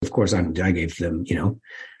course, I gave them,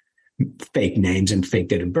 fake names and fake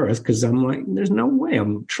date of birth because I'm like, there's no way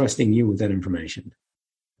I'm trusting you with that information.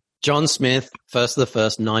 John Smith, 1st of the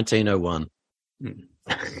 1st, 1901.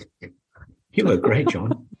 You look great,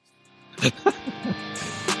 John.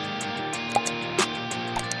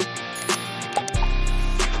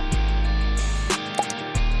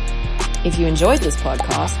 If you enjoyed this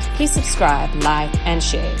podcast, please subscribe, like, and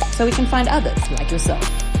share so we can find others like yourself.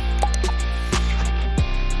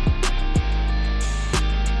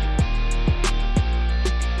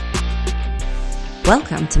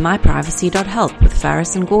 Welcome to MyPrivacy.Help with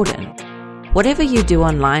Faris and Gordon. Whatever you do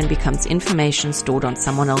online becomes information stored on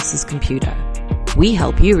someone else's computer. We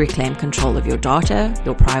help you reclaim control of your data,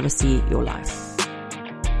 your privacy, your life.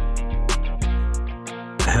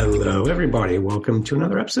 Hello, everybody. Welcome to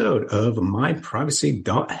another episode of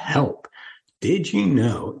MyPrivacy.Help. Did you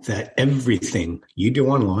know that everything you do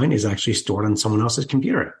online is actually stored on someone else's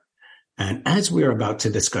computer? And as we are about to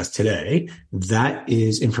discuss today, that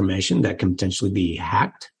is information that can potentially be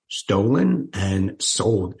hacked, stolen, and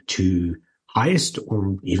sold to highest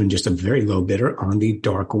or even just a very low bidder on the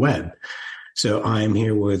dark web. So I'm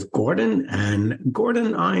here with Gordon, and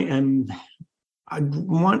Gordon, I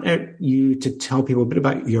want you to tell people a bit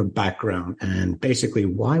about your background and basically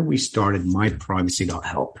why we started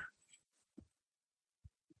MyPrivacy.Help.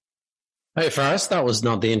 Hey, Faris, that was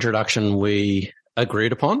not the introduction we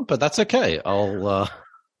agreed upon, but that's okay. I'll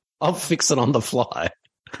fix it on the fly.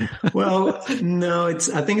 Well, no, I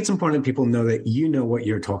think it's important that people know that you know what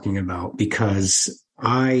you're talking about, because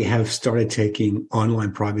I have started taking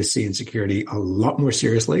online privacy and security a lot more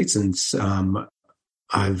seriously since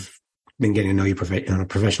I've been getting to know you on a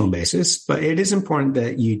professional basis. But it is important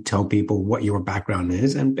that you tell people what your background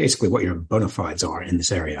is and basically what your bona fides are in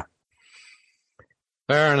this area.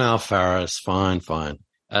 Fair enough, Faris. Fine.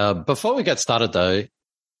 Before we get started, though,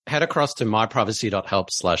 head across to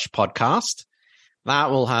myprivacy.help/podcast. That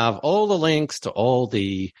will have all the links to all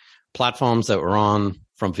the platforms that we're on,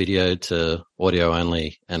 from video to audio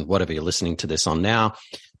only, and whatever you're listening to this on now.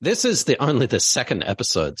 This is only the second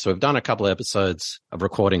episode. So we've done a couple of episodes of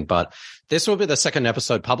recording, but this will be the second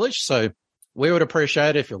episode published. So we would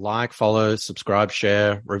appreciate it if you like, follow, subscribe,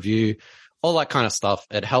 share, review, all that kind of stuff.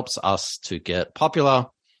 It helps us to get popular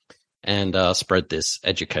and spread this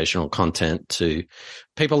educational content to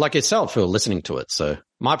people like yourself who are listening to it. So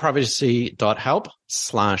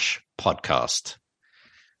myprivacy.help/podcast.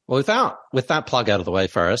 Well, with that plug out of the way,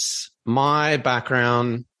 Faris, my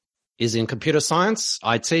background is in computer science,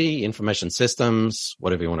 IT, information systems,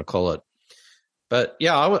 whatever you want to call it. But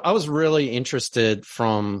yeah, I was really interested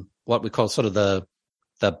from what we call sort of the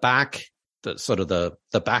back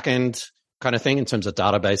end kind of thing in terms of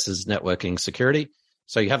databases, networking, security.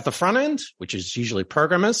 So you have the front end, which is usually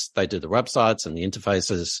programmers. They do the websites and the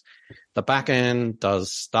interfaces. The back end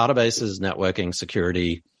does databases, networking,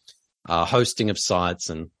 security, hosting of sites,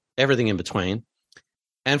 and everything in between.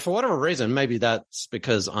 And for whatever reason, maybe that's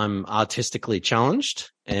because I'm artistically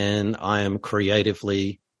challenged and I am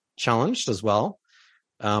creatively challenged as well.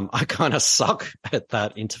 I kind of suck at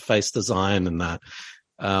that interface design and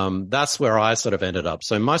that's where I sort of ended up.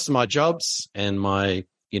 So most of my jobs and my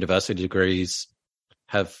university degrees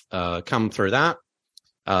have come through that,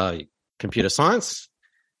 computer science.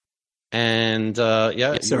 And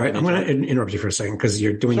sorry, I'm going to interrupt you for a second because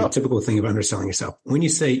you're doing a typical thing of underselling yourself. When you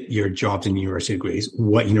say your jobs and university degrees,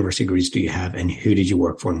 what university degrees do you have, and who did you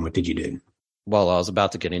work for, and what did you do? Well, I was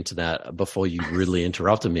about to get into that before you rudely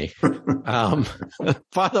interrupted me.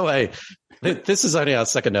 By the way, this is only our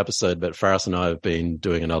second episode, but Faris and I have been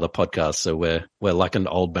doing another podcast, so we're like an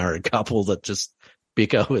old married couple that just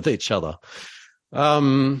bicker with each other.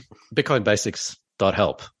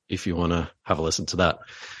 BitcoinBasics.help if you want to have a listen to that.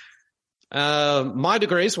 My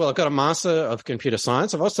degrees, well, I've got a Master of Computer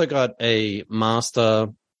Science. I've also got a Master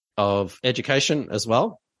of Education as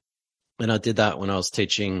well. And I did that when I was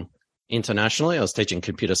teaching internationally. I was teaching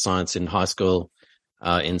computer science in high school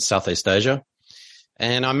in Southeast Asia.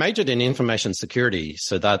 And I majored in information security.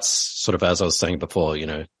 So that's sort of, as I was saying before,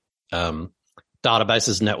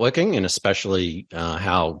 databases networking, and especially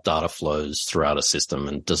how data flows throughout a system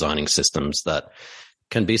and designing systems that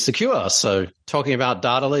can be secure. So talking about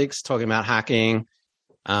data leaks, talking about hacking.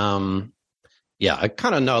 I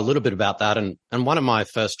kind of know a little bit about that. And one of my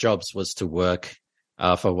first jobs was to work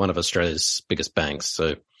for one of Australia's biggest banks.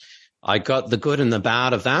 So I got the good and the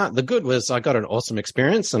bad of that. The good was I got an awesome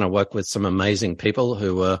experience and I worked with some amazing people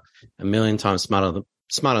who were a million times smarter than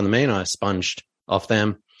me, and I sponged off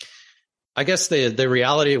them. I guess the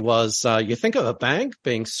reality was you think of a bank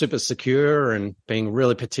being super secure and being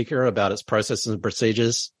really particular about its processes and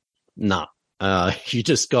procedures. No, You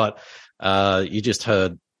just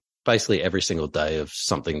heard basically every single day of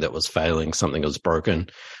something that was failing, something that was broken,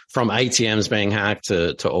 from ATMs being hacked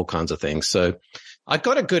to all kinds of things. So I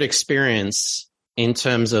got a good experience in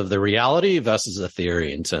terms of the reality versus the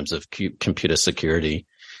theory in terms of computer security.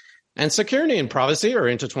 And security and privacy are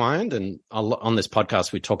intertwined. And on this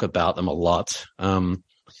podcast, we talk about them a lot.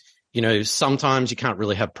 Sometimes you can't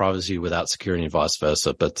really have privacy without security and vice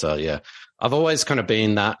versa. But I've always kind of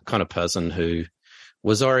been that kind of person who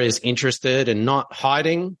was always interested in not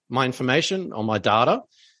hiding my information or my data,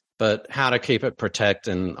 but how to keep it protect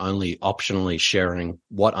and only optionally sharing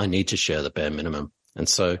what I need to share, the bare minimum. And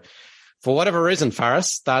so for whatever reason,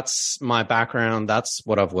 Faris, that's my background. That's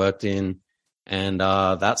what I've worked in. And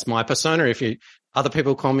that's my persona. Other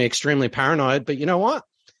people call me extremely paranoid, but you know what?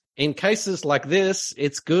 In cases like this,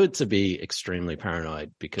 it's good to be extremely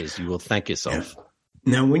paranoid because you will thank yourself. Yeah.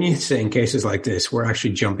 Now, when you say in cases like this, we're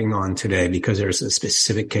actually jumping on today because there's a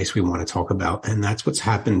specific case we want to talk about, and that's what's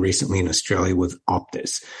happened recently in Australia with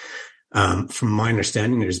Optus. From my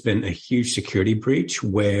understanding, there's been a huge security breach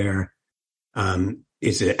where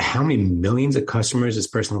how many millions of customers'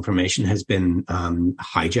 personal information has been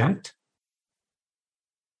hijacked?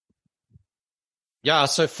 Yeah,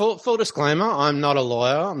 so full disclaimer, I'm not a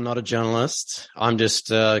lawyer, I'm not a journalist. I'm just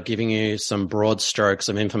giving you some broad strokes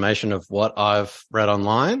of information of what I've read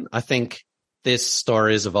online. I think this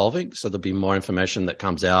story is evolving, so there'll be more information that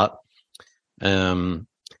comes out.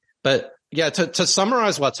 But yeah, to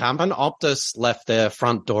summarize what's happened, Optus left their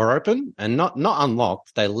front door open and not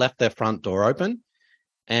unlocked. They left their front door open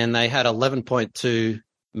and they had 11.2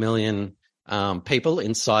 million people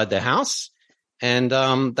inside their house. And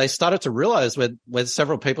they started to realize when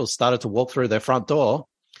several people started to walk through their front door,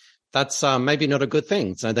 that's maybe not a good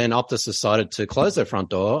thing. So then Optus decided to close their front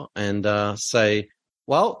door and say,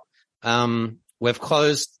 well, we've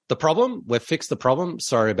closed the problem. We've fixed the problem.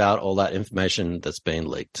 Sorry about all that information that's been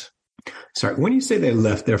leaked. Sorry, when you say they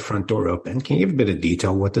left their front door open, can you give a bit of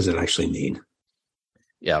detail? What does it actually mean?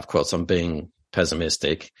 Yeah, of course, I'm being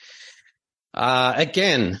pessimistic.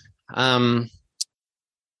 And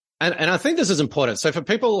I think this is important. So for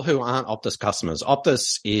people who aren't Optus customers,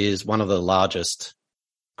 Optus is one of the largest.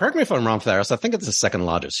 Correct me if I'm wrong, Faris. I think it's the second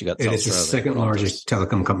largest. It is the second largest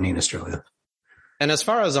telecom company in Australia. And as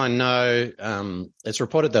far as I know, it's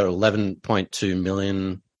reported there are 11.2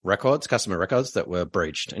 million customer records that were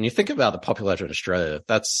breached. And you think about the population of Australia,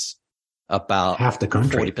 that's about half the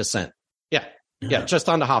country. 40%. Yeah, just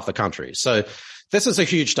under half the country. So this is a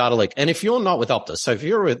huge data leak. And if you're not with Optus, so if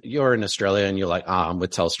you're in Australia and you're like, I'm with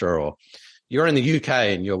Telstra, or you're in the UK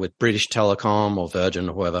and you're with British Telecom or Virgin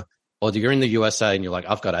or whoever, or you're in the USA and you're like,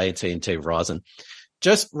 I've got AT&T, Verizon,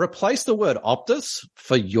 just replace the word Optus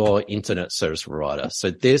for your internet service provider. So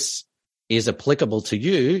this is applicable to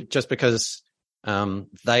you just because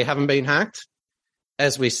they haven't been hacked.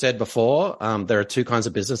 As we said before, there are two kinds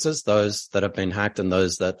of businesses, those that have been hacked and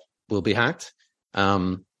those that will be hacked.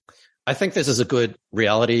 I think this is a good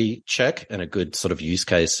reality check and a good sort of use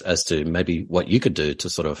case as to maybe what you could do to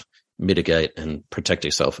sort of mitigate and protect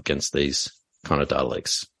yourself against these kind of data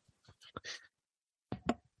leaks.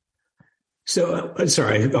 So,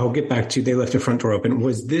 sorry, I'll get back to they left the front door open.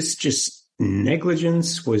 Was this just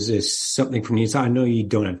negligence? Was this something from you? I know you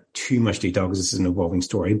don't have too much detail because this is an evolving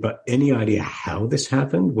story, but any idea how this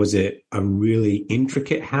happened? Was it a really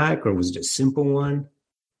intricate hack or was it a simple one?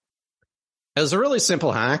 It was a really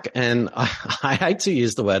simple hack, and I hate to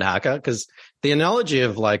use the word hacker because the analogy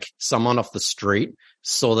of like someone off the street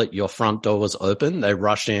saw that your front door was open, they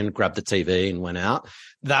rushed in, grabbed the TV and went out.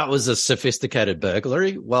 That was a sophisticated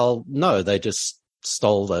burglary. Well, no, they just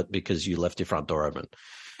stole that because you left your front door open.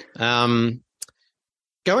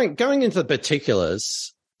 Going into the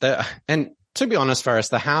particulars, and to be honest, Faris,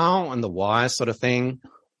 the how and the why sort of thing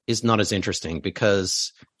is not as interesting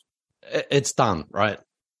because it's done, right?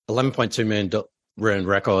 11.2 million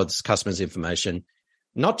records, customers' information,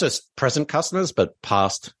 not just present customers, but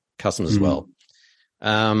past customers as well.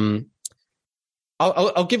 I'll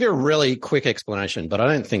give you a really quick explanation, but I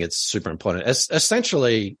don't think it's super important.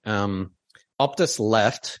 Essentially, Optus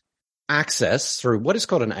left access through what is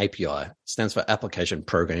called an API. It stands for Application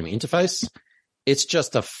Programming Interface. It's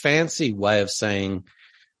just a fancy way of saying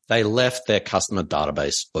they left their customer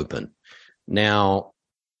database open. Now,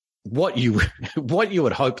 what you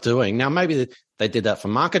would hope doing. Now, maybe they did that for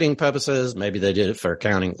marketing purposes. Maybe they did it for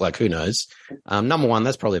accounting, like who knows? Number one,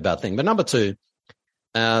 that's probably a bad thing. But number two,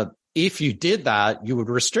 if you did that, you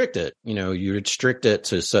would restrict it. You restrict it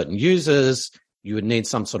to certain users. You would need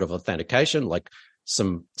some sort of authentication, like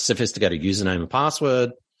some sophisticated username and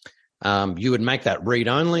password. You would make that read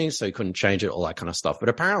only, so you couldn't change it, all that kind of stuff. But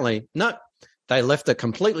apparently, no, they left it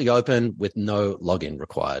completely open with no login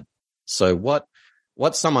required. So what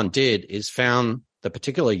someone did is found the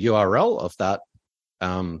particular URL of that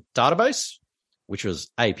database, which was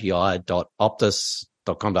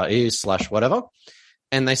api.optus.com.au/whatever.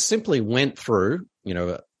 And they simply went through,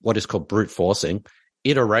 what is called brute forcing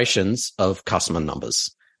iterations of customer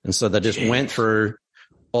numbers. And so they just went through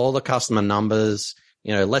all the customer numbers,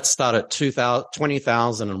 let's start at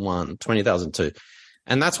 20,001, 20,002.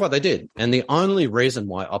 And that's what they did. And the only reason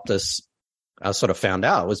why Optus sort of found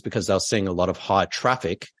out was because they were seeing a lot of high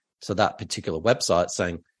traffic to that particular website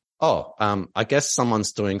saying, I guess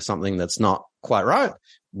someone's doing something that's not quite right.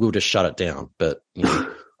 We'll just shut it down. But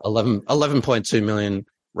 11.2 million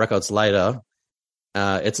records later,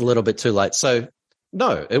 it's a little bit too late. So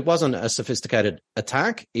no, it wasn't a sophisticated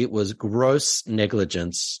attack. It was gross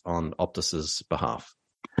negligence on Optus's behalf.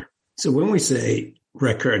 So when we say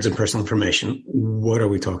records and personal information, what are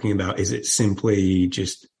we talking about? Is it simply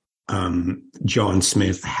just John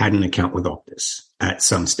Smith had an account with Optus at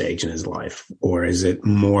some stage in his life, or is it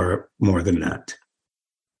more than that?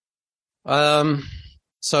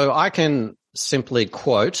 So I can simply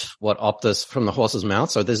quote what Optus from the horse's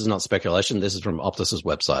mouth. So this is not speculation. This is from Optus's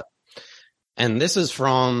website. And this is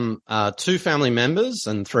from 2 family members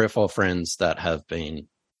and 3 or 4 friends that have been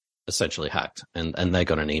essentially hacked. And they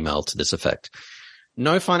got an email to this effect.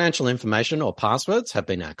 No financial information or passwords have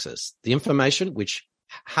been accessed. The information which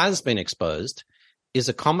has been exposed is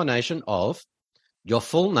a combination of your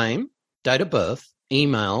full name, date of birth,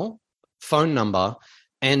 email, phone number,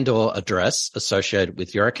 and or address associated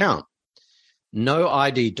with your account. No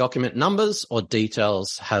ID document numbers or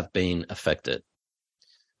details have been affected.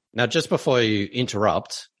 Now, just before you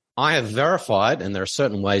interrupt, I have verified, and there are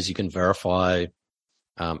certain ways you can verify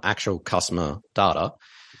actual customer data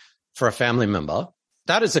for a family member.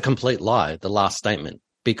 That is a complete lie, the last statement,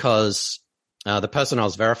 because the person I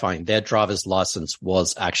was verifying, their driver's license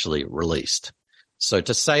was actually released. So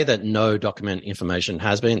to say that no document information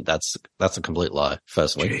has been, that's a complete lie,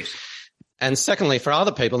 firstly. Jeez. And secondly, for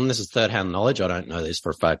other people, and this is third-hand knowledge, I don't know this for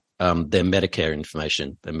a fact, their Medicare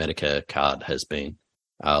information, their Medicare card has been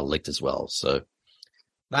leaked as well. So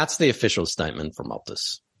that's the official statement from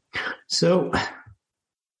Optus. So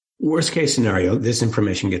worst case scenario, this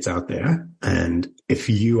information gets out there. And if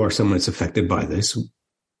you are someone that's affected by this,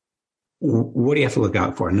 what do you have to look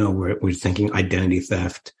out for? No, we're thinking identity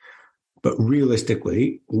theft, but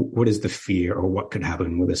realistically, what is the fear or what could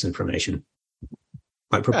happen with this information?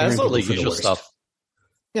 Like preparing all the for usual stuff.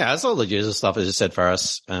 Yeah, that's all the usual stuff, as you said, for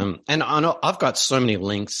us. And I know I've got so many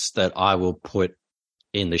links that I will put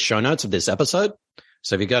in the show notes of this episode.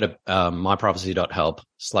 So if you go to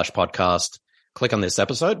MyPrivacy.Help/podcast, click on this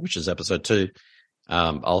episode, which is episode 2.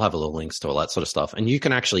 I'll have a little links to all that sort of stuff. And you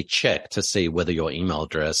can actually check to see whether your email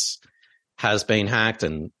address has been hacked.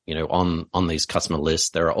 And, on these customer lists,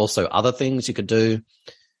 there are also other things you could do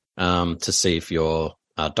to see if your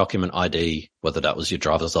document ID, whether that was your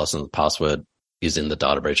driver's license password, is in the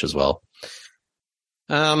data breach as well.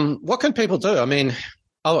 What can people do? I mean,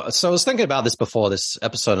 so I was thinking about this before this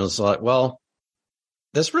episode, and I was like, well,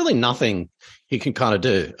 there's really nothing you can kind of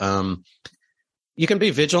do. You can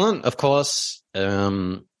be vigilant, of course.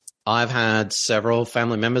 I've had several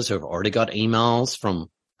family members who have already got emails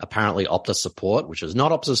from apparently Optus support, which is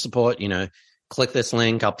not Optus support. Click this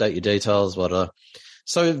link, update your details, whatever.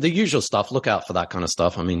 So the usual stuff, look out for that kind of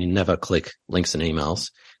stuff. I mean, you never click links in emails.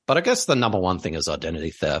 But I guess the number one thing is identity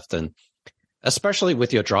theft. And especially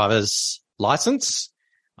with your driver's license,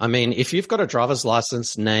 I mean, if you've got a driver's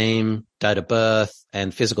license, name, date of birth,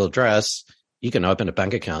 and physical address, you can open a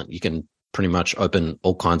bank account. You can pretty much open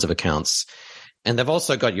all kinds of accounts. And they've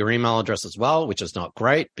also got your email address as well, which is not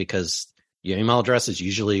great because your email address is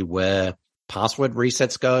usually where password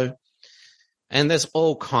resets go. And there's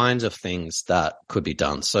all kinds of things that could be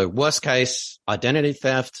done. So worst case, identity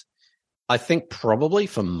theft. I think probably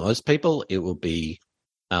for most people, it will be,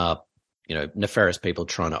 nefarious people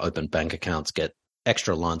trying to open bank accounts, get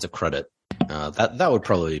extra lines of credit. That would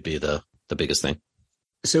probably be the biggest thing.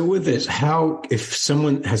 So with this, if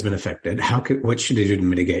someone has been affected, what should they do to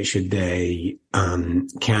mitigate? Should they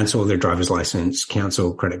cancel their driver's license,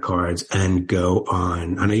 cancel credit cards, and go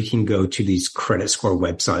on? I know you can go to these credit score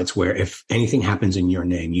websites where if anything happens in your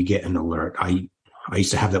name, you get an alert. I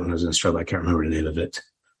used to have that when I was in Australia. I can't remember the name of it.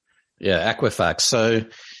 Yeah, Equifax. So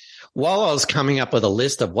while I was coming up with a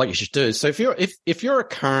list of what you should do, so if you're a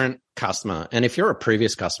current customer and if you're a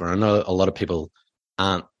previous customer, I know a lot of people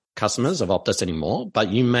aren't customers of Optus anymore, but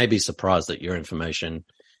you may be surprised that your information,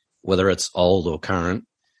 whether it's old or current,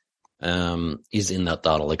 is in that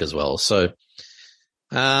data lake as well. So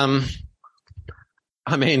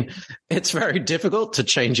I mean, it's very difficult to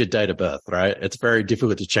change your date of birth, right? It's very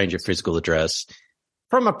difficult to change your physical address.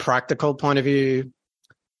 From a practical point of view,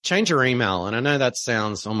 change your email. And I know that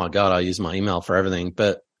sounds, oh my God, I use my email for everything,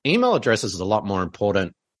 but email addresses is a lot more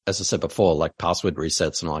important, as I said before, like password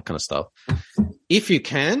resets and all that kind of stuff. If you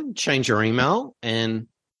can, change your email, and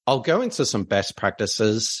I'll go into some best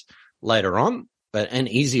practices later on, but an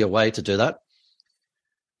easier way to do that.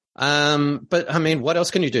 But I mean, what else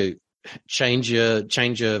can you do? Change your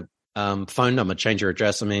phone number, change your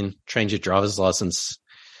address. I mean, change your driver's license.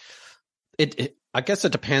 I guess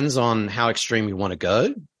it depends on how extreme you want to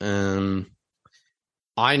go.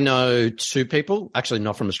 I know 2 people, actually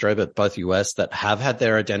not from Australia, but both US, that have had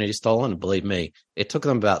their identity stolen. And believe me, it took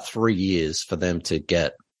them about 3 years for them to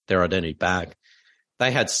get their identity back.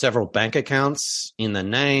 They had several bank accounts in their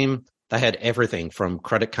name. They had everything from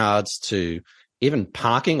credit cards to even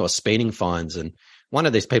parking or speeding fines. And one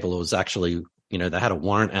of these people was actually, they had a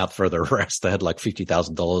warrant out for their arrest. They had like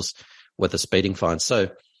 $50,000 worth of speeding fines. So,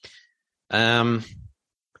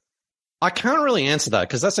 I can't really answer that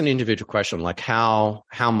because that's an individual question. Like how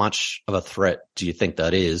much of a threat do you think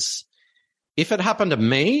that is? If it happened to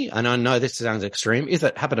me, and I know this sounds extreme, if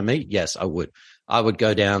it happened to me, yes, I would. I would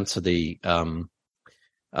go down to the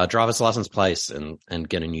driver's license place and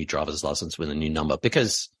get a new driver's license with a new number,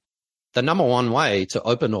 because the number one way to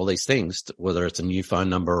open all these things, whether it's a new phone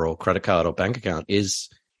number or credit card or bank account, is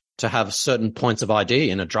to have certain points of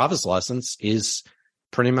ID, and a driver's license is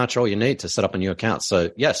pretty much all you need to set up a new account.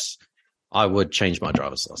 So yes, I would change my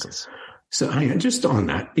driver's license. So just on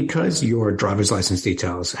that, because your driver's license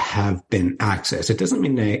details have been accessed, it doesn't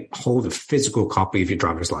mean they hold a physical copy of your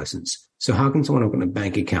driver's license. So how can someone open a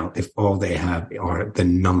bank account if all they have are the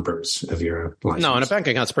numbers of your license? No, and a bank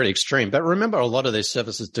account's pretty extreme. But remember, a lot of these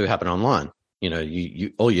services do happen online.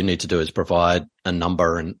 You all you need to do is provide a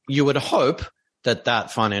number, and you would hope that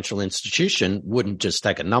financial institution wouldn't just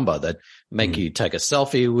take a number, that make you take a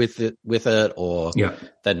selfie with it, or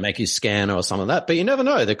they'd make you scan or some of that. But you never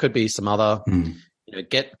know. There could be some other,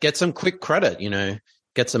 get some quick credit,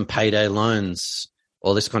 get some payday loans,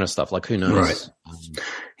 all this kind of stuff. Like, who knows? Right.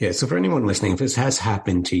 Yeah. So for anyone listening, if this has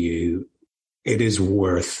happened to you, it is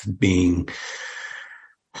worth being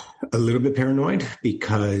a little bit paranoid,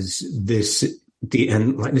 because this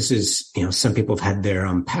is, some people have had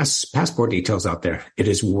their passport details out there. It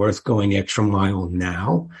is worth going the extra mile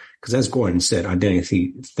now, because as Gordon said,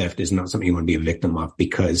 identity theft is not something you want to be a victim of,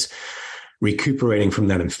 because recuperating from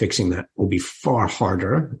that and fixing that will be far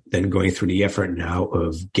harder than going through the effort now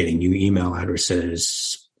of getting new email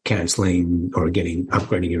addresses, canceling or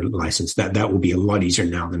upgrading your license. That will be a lot easier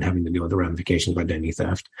now than having to deal with the ramifications of identity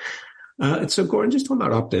theft. So Gordon, just talking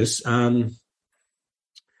about Optus,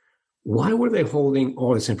 why were they holding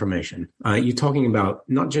all this information? You're talking about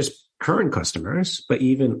not just current customers, but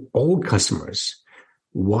even old customers.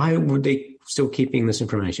 Why were they still keeping this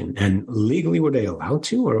information? And legally, were they allowed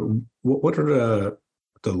to? Or what are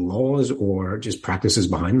the laws or just practices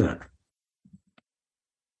behind that?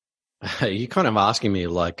 You're kind of asking me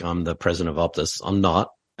like I'm the president of Optus. I'm not.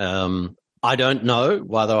 I don't know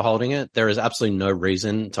why they were holding it. There is absolutely no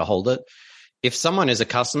reason to hold it. If someone is a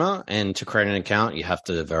customer and to create an account, you have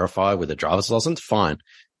to verify with a driver's license, fine.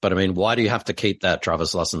 But I mean, why do you have to keep that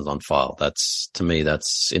driver's license on file? To me,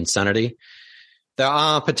 that's insanity. There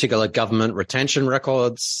are particular government retention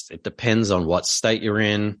records. It depends on what state you're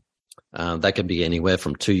in. They can be anywhere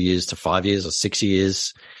from 2 years to 5 years or 6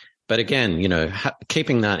 years. But again,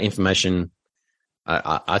 keeping that information,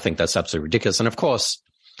 I think that's absolutely ridiculous. And of course,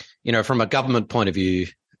 from a government point of view,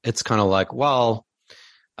 it's kind of like, well,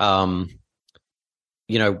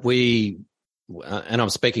 we, and I'm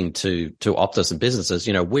speaking to Optus and businesses,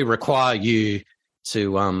 we require you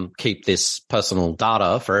to keep this personal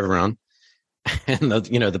data for everyone. And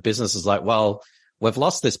the business is like, well, we've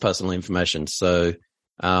lost this personal information. So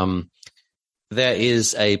there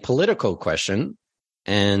is a political question.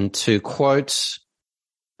 And to quote,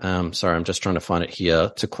 sorry, I'm just trying to find it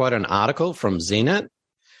here, to quote an article from ZNet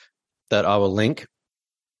that I will link.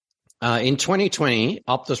 In 2020,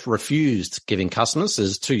 Optus refused giving customers, this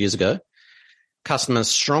is 2 years ago, customers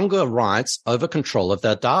stronger rights over control of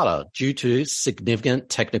their data due to significant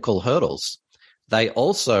technical hurdles. They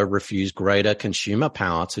also refused greater consumer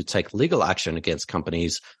power to take legal action against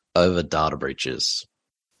companies over data breaches.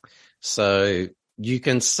 So you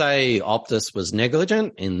can say Optus was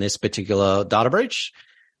negligent in this particular data breach,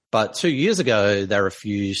 but 2 years ago, they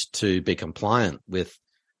refused to be compliant with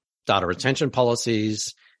data retention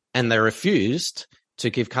policies, and they refused to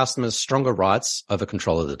give customers stronger rights over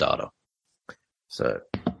control of the data. So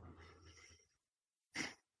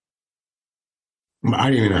I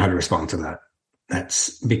don't even know how to respond to that.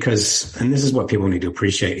 That's because, and this is what people need to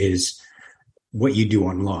appreciate, is what you do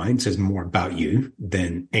online says more about you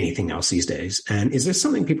than anything else these days. And is this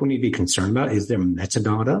something people need to be concerned about? Is there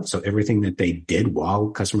metadata? So everything that they did while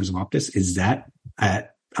customers of Optus, is that out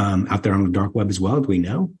there on the dark web as well? Do we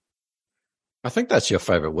know? I think that's your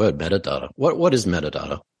favorite word, metadata. What is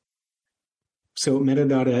metadata? So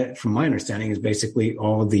metadata, from my understanding, is basically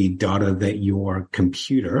all the data that your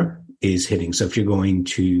computer is hitting. So if you're going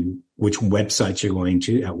to which websites you're going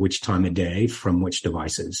to, at which time of day, from which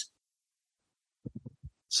devices.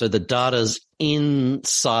 So the data's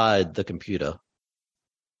inside the computer.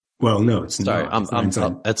 Well, no, it's Sorry,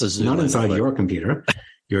 not. That's a Zoom. Not inside your computer.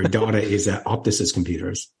 Your data is at Optus's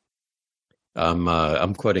computers.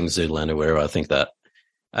 I'm quoting Zoolander wherever I think that.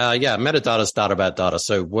 Metadata is data about data.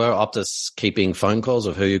 So were Optus keeping phone calls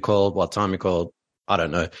of who you called, what time you called? I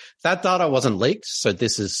don't know. That data wasn't leaked. So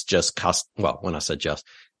this is just when I said just,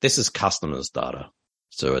 this is customers' data.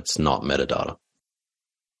 So it's not metadata.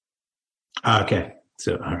 Okay.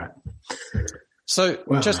 So, all right. So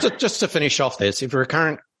just to finish off this, if you're a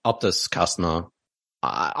current Optus customer,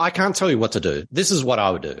 I can't tell you what to do. This is what I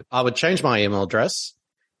would do. I would change my email address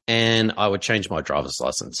and I would change my driver's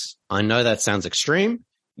license. I know that sounds extreme.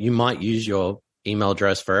 You might use your email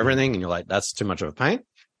address for everything and you're like, that's too much of a pain.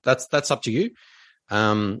 That's up to you.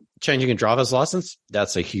 Changing a driver's license,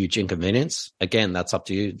 that's a huge inconvenience. Again, that's up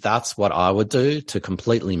to you. That's what I would do to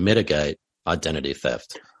completely mitigate identity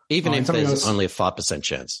theft, even if there's only a 5%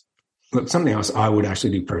 chance. Look, something else I would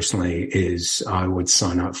actually do personally is I would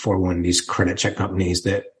sign up for one of these credit check companies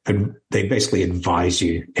that they basically advise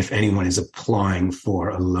you if anyone is applying for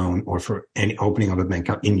a loan or for any opening of a bank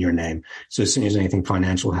account in your name. So as soon as anything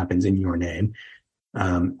financial happens in your name,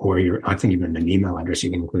 or I think even an email address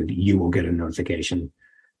you can include, you will get a notification.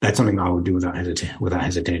 That's something I would do without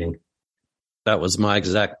hesitating. That was my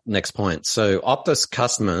exact next point. So Optus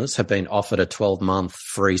customers have been offered a 12-month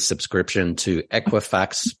free subscription to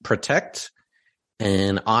Equifax Protect.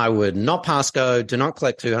 And I would not pass go, do not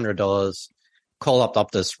collect $200, call up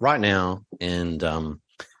Optus right now and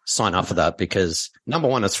sign up for that because number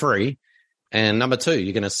one, it's free. And number two,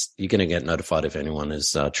 you're going to get notified if anyone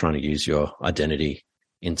is trying to use your identity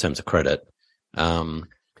in terms of credit.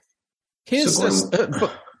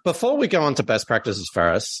 Before we go on to best practices,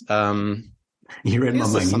 Faris, you read my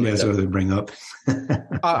mind. You may as well bring up.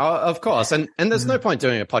 Of course. And there's no point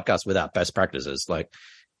doing a podcast without best practices. Like,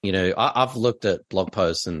 you know, I've looked at blog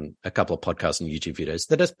posts and a couple of podcasts and YouTube videos.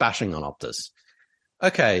 They're just bashing on Optus.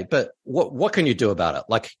 Okay. But what can you do about it?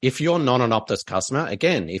 Like if you're not an Optus customer,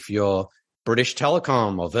 again, if you're British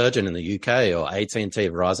Telecom or Virgin in the UK or AT&T,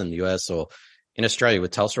 Verizon in the US or in Australia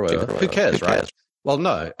with Telstra, who cares, right? Well,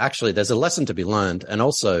 no, actually there's a lesson to be learned. And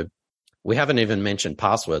also we haven't even mentioned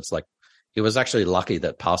passwords. Like, it was actually lucky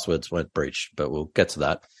that passwords weren't breached, but we'll get to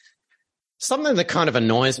that. Something that kind of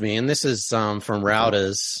annoys me, and this is from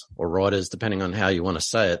Reuters or Reuters, depending on how you want to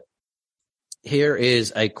say it. Here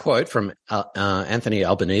is a quote from Anthony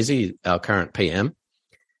Albanese, our current PM.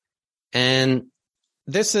 And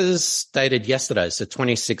this is dated yesterday, so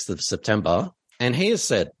 26th of September. And he has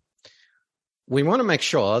said, we want to make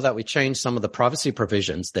sure that we change some of the privacy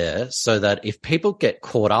provisions there so that if people get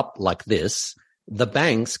caught up like this, the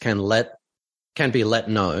banks can be let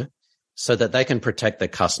know so that they can protect their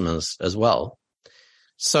customers as well.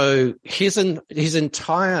 So his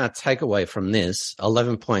entire takeaway from this,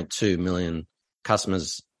 11.2 million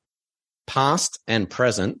customers past and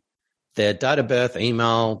present, their date of birth,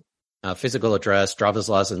 email, physical address, driver's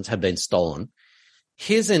license have been stolen.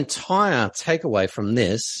 His entire takeaway from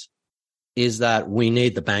this is that we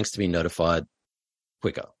need the banks to be notified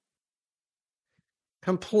quicker.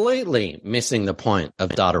 Completely missing the point of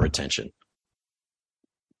data retention.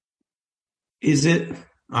 Is it?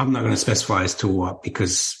 I'm not going to specify as to what,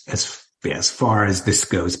 because as far as this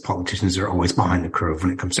goes, politicians are always behind the curve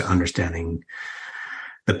when it comes to understanding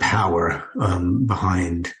the power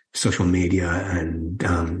behind social media and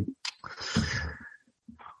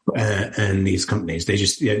these companies. They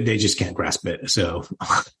just can't grasp it. So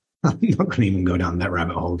I'm not going to even go down that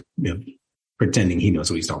rabbit hole, pretending he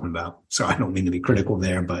knows what he's talking about. So I don't mean to be critical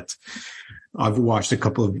there, but I've watched a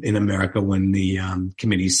couple of in America when the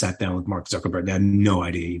committees sat down with Mark Zuckerberg. They had no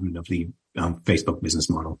idea even of the Facebook business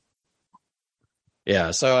model.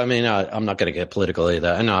 Yeah. So, I mean, I'm not going to get political either.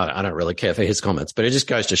 And I don't really care for his comments, but it just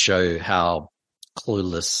goes to show how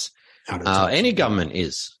clueless any government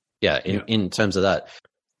is. In terms of that.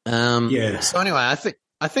 So anyway,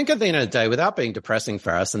 I think at the end of the day, without being depressing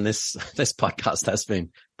for us, and this podcast has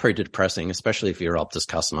been pretty depressing, especially if you're an Optus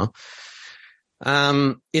customer,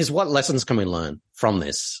 is what lessons can we learn from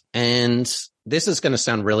this? And this is going to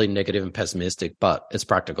sound really negative and pessimistic, but it's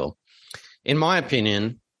practical. In my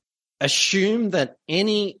opinion, assume that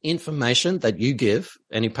any information that you give,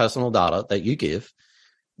 any personal data that you give,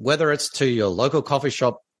 whether it's to your local coffee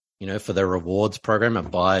shop, for their rewards program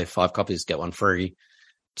and buy 5 coffees, get one free,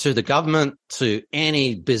 to the government, to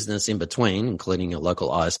any business in between, including your local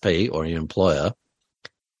ISP or your employer,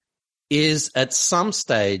 is at some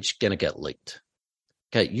stage going to get leaked.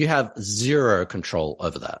 Okay, you have zero control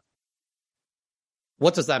over that.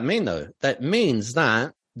 What does that mean, though? That means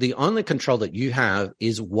that the only control that you have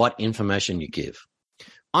is what information you give.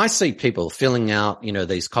 I see people filling out,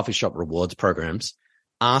 these coffee shop rewards programs,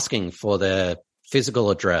 asking for their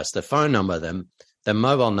physical address, their phone number, their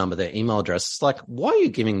mobile number, their email address. It's like, why are you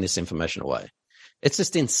giving this information away? It's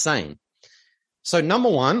just insane. So number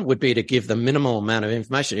one would be to give the minimal amount of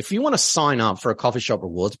information. If you want to sign up for a coffee shop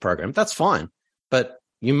rewards program, that's fine. But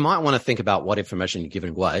you might want to think about what information you're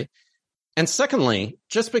giving away. And secondly,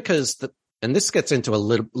 just because and this gets into a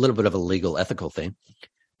little bit of a legal ethical thing.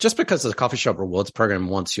 Just because the coffee shop rewards program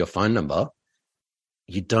wants your phone number,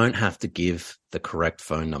 you don't have to give the correct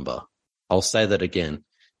phone number. I'll say that again.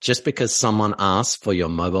 Just because someone asks for your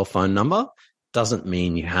mobile phone number doesn't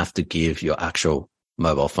mean you have to give your actual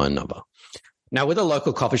mobile phone number. Now, with a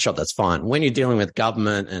local coffee shop, that's fine. When you're dealing with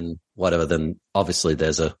government and whatever, then obviously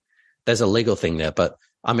there's a legal thing there. But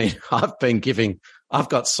I mean, I've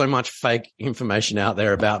got so much fake information out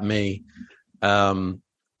there about me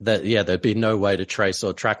there'd be no way to trace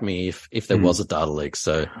or track me if there was a data leak.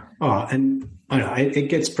 So, and I know it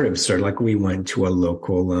gets pretty absurd. Like we went to a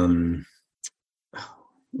local,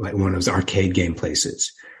 like one of those arcade game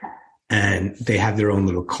places, and they have their own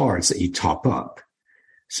little cards that you top up.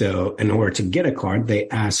 So in order to get a card, they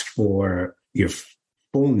ask for your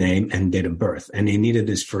full name and date of birth, and they needed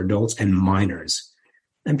this for adults and minors.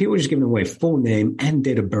 And people were just giving away full name and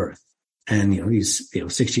date of birth. And, these,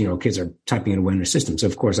 16-year-old kids are typing it away in their system. So,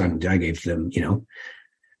 of course, I gave them,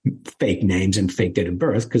 fake names and fake date of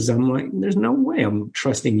birth because I'm like, there's no way I'm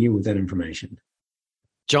trusting you with that information.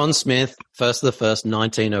 John Smith, 1st of the 1st,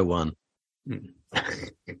 1901.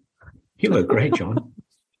 You look great, John.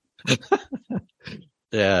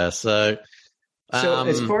 Yeah, so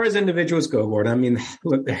as far as individuals go, Gord, I mean,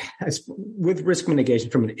 look, with risk mitigation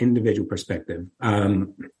from an individual perspective,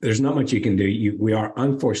 there's not much you can do. We are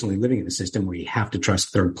unfortunately living in a system where you have to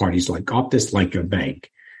trust third parties like Optus, like your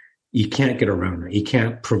bank. You can't get around it. You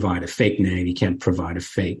can't provide a fake name. You can't provide a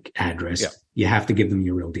fake address. Yeah. You have to give them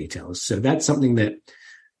your real details. So that's something that,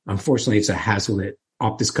 unfortunately, it's a hassle that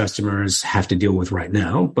Optus customers have to deal with right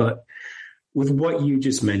now. But with what you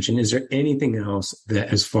just mentioned, is there anything else that,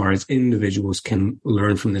 as far as individuals can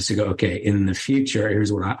learn from this to go, okay, in the future,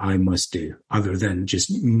 here's what I must do, other than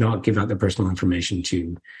just not give out their personal information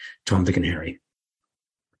to Tom, Dick, and Harry?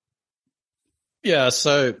 Yeah,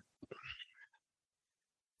 so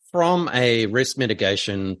from a risk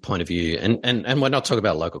mitigation point of view, and we're not talking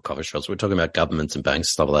about local coffee shops, we're talking about governments and banks,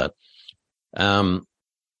 stuff like that.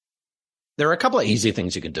 There are a couple of easy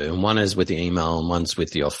things you can do, and one is with your email and one's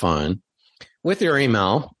with your phone. With your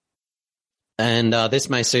email, and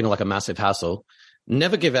this may seem like a massive hassle,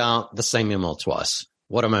 never give out the same email twice.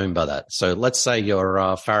 What do I mean by that? So let's say your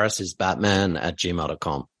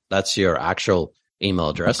farisisbatman@gmail.com. That's your actual email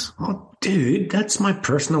address. Oh, dude, that's my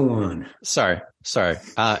personal one. Sorry.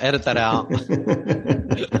 Edit that out.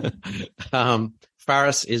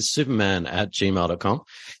 farisissuperman@gmail.com.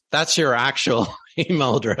 That's your actual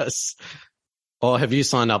email address. Or have you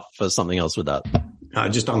signed up for something else with that?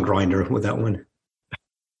 Just on Grindr with that one.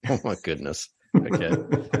 Oh my goodness. Okay.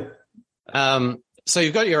 So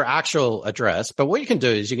you've got your actual address, but what you can do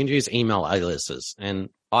is you can use email aliases. And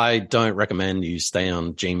I don't recommend you stay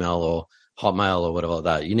on Gmail or Hotmail or whatever like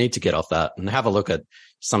that. You need to get off that and have a look at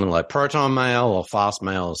something like Proton Mail or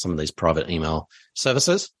Fastmail or some of these private email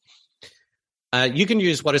services. You can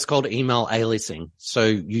use what is called email aliasing. So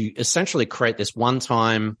you essentially create this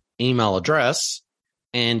one-time email address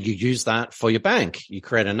and you use that for your bank. You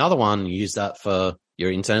create another one, you use that for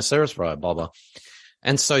your internet service provider, blah, blah.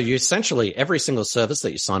 And so you essentially, every single service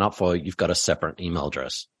that you sign up for, you've got a separate email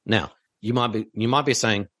address. Now, you might be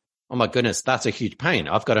saying, oh my goodness, that's a huge pain.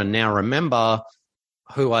 I've got to now remember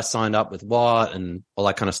who I signed up with what and all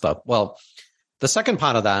that kind of stuff. Well, the second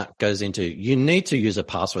part of that goes into you need to use a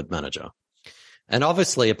password manager. And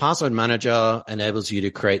obviously a password manager enables you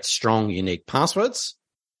to create strong, unique passwords.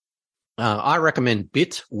 I recommend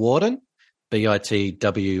Bitwarden,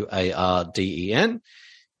 Bitwarden.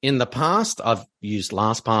 In the past, I've used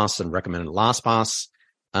LastPass and recommended LastPass.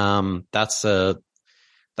 That's a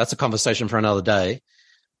conversation for another day.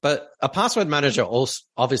 But a password manager also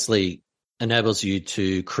obviously enables you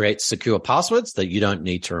to create secure passwords that you don't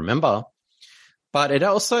need to remember. But it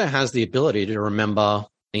also has the ability to remember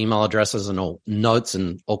email addresses and all notes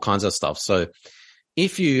and all kinds of stuff. So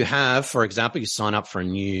if you have, for example, you sign up for a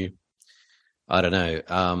new,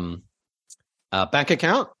 bank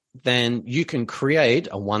account, then you can create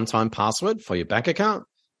a one-time password for your bank account,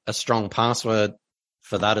 a strong password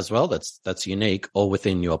for that as well. That's unique, all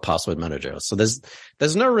within your password manager. So there's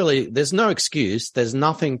no excuse. There's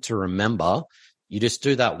nothing to remember. You just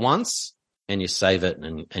do that once and you save it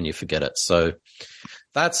and you forget it. So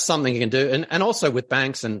that's something you can do. And also with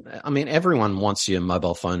banks, and I mean, everyone wants your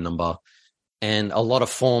mobile phone number, and a lot of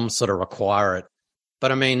forms sort of require it.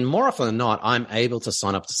 But I mean, more often than not, I'm able to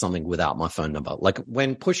sign up to something without my phone number. Like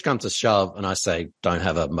when push comes to shove and I say, don't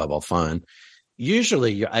have a mobile phone,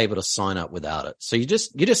 usually you're able to sign up without it. So you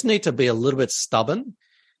just need to be a little bit stubborn.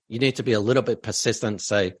 You need to be a little bit persistent,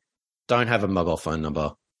 say, don't have a mobile phone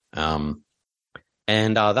number. And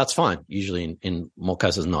that's fine. Usually in more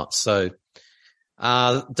cases, not. So,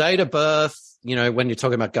 date of birth, when you're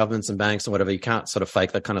talking about governments and banks and whatever, you can't sort of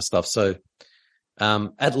fake that kind of stuff. So,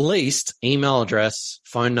 at least email address,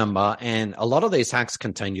 phone number, and a lot of these hacks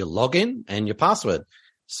contain your login and your password.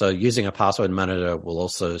 So using a password manager will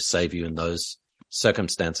also save you in those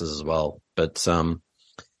circumstances as well. But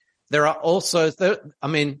there are also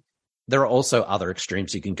other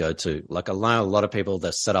extremes you can go to. Like a lot of people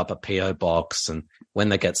that set up a PO box, and when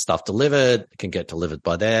they get stuff delivered, it can get delivered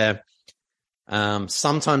by there.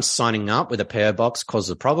 Sometimes signing up with a PO box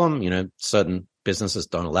causes a problem. Certain businesses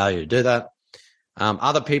don't allow you to do that.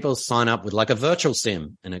 Other people sign up with like a virtual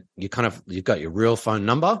SIM, and you've got your real phone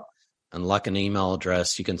number, and like an email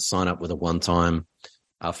address, you can sign up with a one-time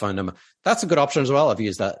phone number. That's a good option as well. I've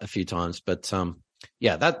used that a few times, but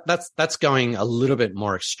that's going a little bit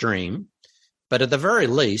more extreme. But at the very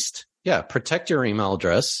least, protect your email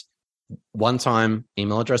address, one-time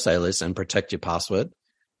email address alias, and protect your password.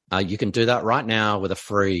 You can do that right now with a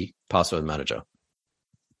free password manager.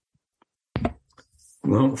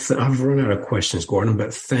 Well, I've run out of questions, Gordon,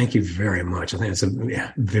 but thank you very much. I think it's a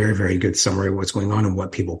very, very good summary of what's going on and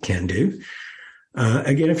what people can do.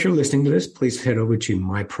 Again, if you're listening to this, please head over to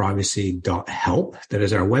MyPrivacy.Help. That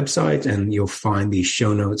is our website, and you'll find the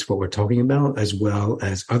show notes, what we're talking about, as well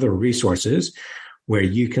as other resources where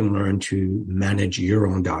you can learn to manage your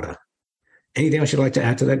own data. Anything else you'd like to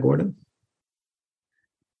add to that, Gordon?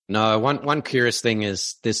 No, one curious thing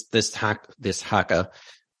is this hacker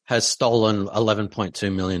has stolen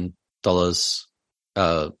 $11.2 million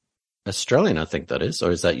Australian, I think that is,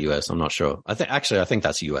 or is that US? I'm not sure. I think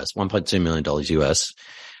that's US, $1.2 million US.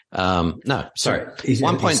 No, sorry. He's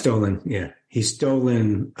stolen. Yeah. He's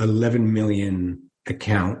stolen 11 million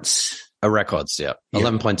accounts. Records. Yeah.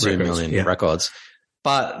 11.2 million records,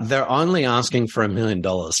 but they're only asking for $1 million.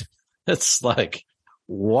 It's like,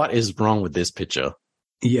 what is wrong with this picture?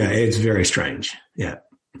 Yeah. It's very strange. Yeah.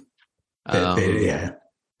 Yeah.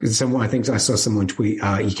 I think I saw someone tweet, you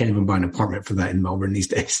can't even buy an apartment for that in Melbourne these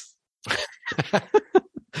days.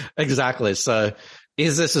 Exactly. So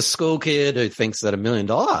is this a school kid who thinks that $1 million?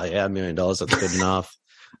 Yeah, $1 million, that's good enough.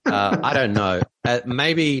 I don't know.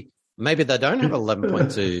 Maybe they don't have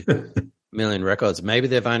 11.2 million records. Maybe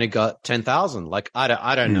they've only got 10,000. Like,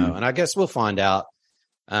 I don't know. And I guess we'll find out.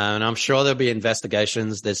 And I'm sure there'll be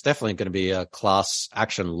investigations. There's definitely going to be a class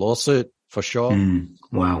action lawsuit for sure.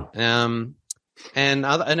 Wow. And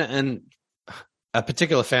a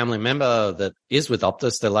particular family member that is with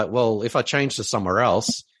Optus, they're like, well, if I change to somewhere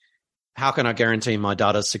else, how can I guarantee my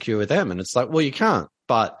data is secure with them? And it's like, well, you can't.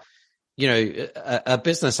 But, a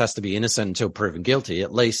business has to be innocent until proven guilty.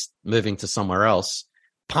 At least moving to somewhere else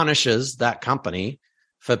punishes that company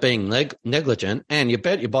for being negligent. And you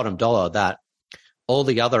bet your bottom dollar that all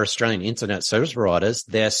the other Australian internet service providers,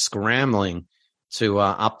 they're scrambling to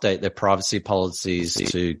update their privacy policies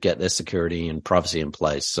to get their security and privacy in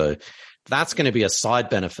place. So that's going to be a side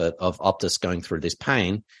benefit of Optus going through this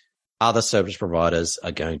pain. Other service providers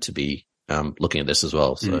are going to be looking at this as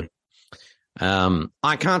well. So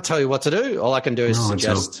I can't tell you what to do. All I can do is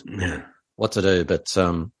suggest what to do. But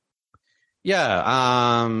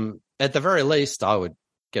at the very least, I would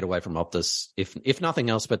get away from Optus, if nothing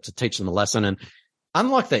else, but to teach them a lesson. And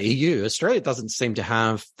unlike the EU, Australia doesn't seem to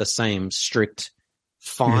have the same strict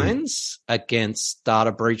fines against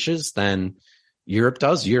data breaches than Europe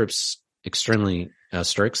does. Europe's extremely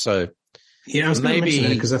strict. So I was going to mention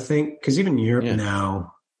that because even Europe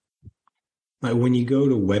now, like when you go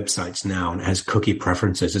to websites now and it has cookie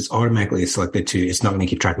preferences, it's automatically selected to, it's not going to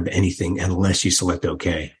keep track of anything unless you select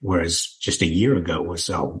OK. Whereas just a year ago was,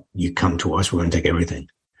 you come to us, we're going to take everything.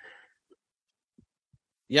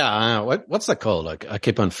 Yeah. What's that called? I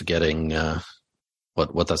keep on forgetting,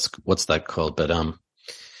 what's that called? But,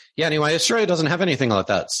 yeah, anyway, Australia doesn't have anything like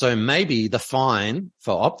that. So maybe the fine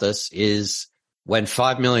for Optus is when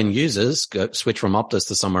 5 million users switch from Optus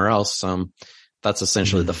to somewhere else. That's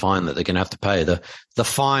essentially the fine that they're going to have to pay. The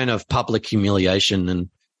fine of public humiliation and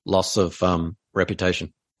loss of,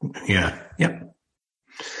 reputation. Yeah. Yep.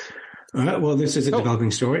 All right. Well, this is a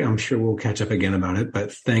developing story. I'm sure we'll catch up again about it,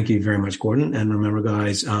 but thank you very much, Gordon. And remember,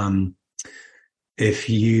 guys, if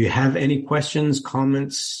you have any questions,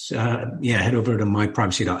 comments, head over to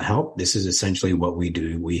MyPrivacy.Help. This is essentially what we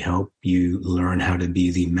do. We help you learn how to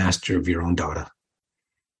be the master of your own data.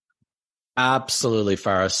 Absolutely,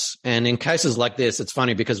 Faris. And in cases like this, it's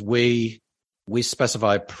funny because we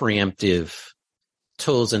specify preemptive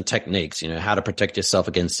tools and techniques, how to protect yourself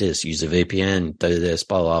against this, use a VPN, do this,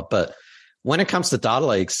 blah, blah. But when it comes to data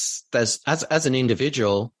leaks, as an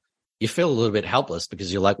individual, you feel a little bit helpless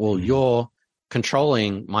because you're like, well, you're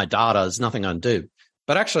controlling my data. There's nothing I can do.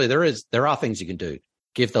 But actually there are things you can do.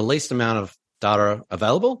 Give the least amount of data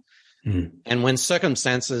available. And when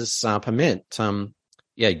circumstances permit,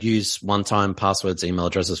 use one-time passwords, email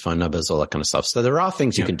addresses, phone numbers, all that kind of stuff. So there are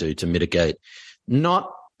things you can do to mitigate, not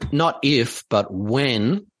if, but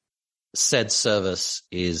when said service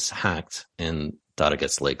is hacked and data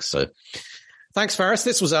gets leaked. So thanks, Faris.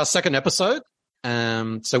 This was our second episode.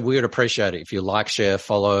 So we would appreciate it if you like, share,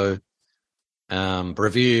 follow,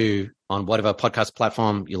 review on whatever podcast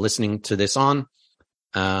platform you're listening to this on.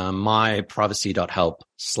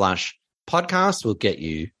 MyPrivacy.Help/podcast will get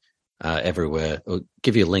you everywhere. It'll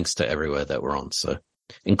give you links to everywhere that we're on. So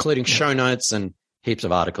including show notes and heaps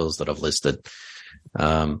of articles that I've listed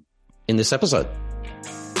in this episode.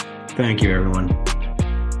 Thank you, everyone.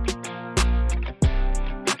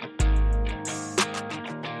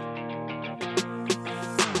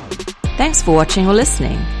 Thanks for watching or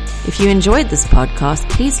listening. If you enjoyed this podcast,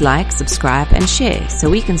 please like, subscribe, and share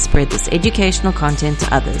so we can spread this educational content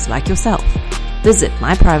to others like yourself. Visit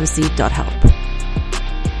MyPrivacy.Help.